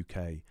what the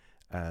UK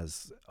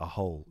as a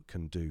whole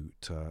can do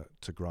to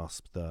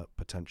grasp the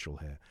potential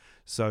here.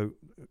 So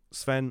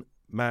Sven,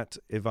 Matt,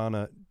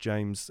 Ivana,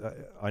 James,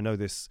 I know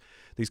these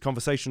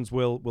conversations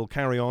will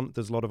carry on.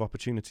 There's a lot of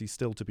opportunity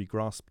still to be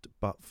grasped,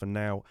 but for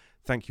now,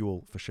 thank you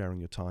all for sharing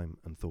your time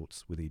and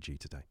thoughts with EG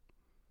today.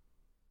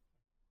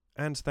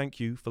 And thank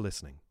you for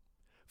listening.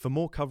 For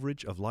more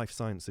coverage of life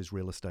sciences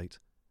real estate,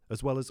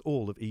 as well as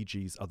all of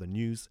EG's other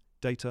news,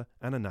 data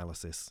and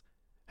analysis,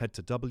 head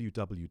to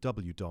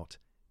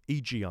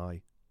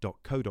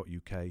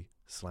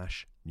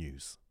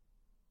www.egi.co.uk/news.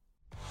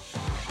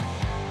 Bye.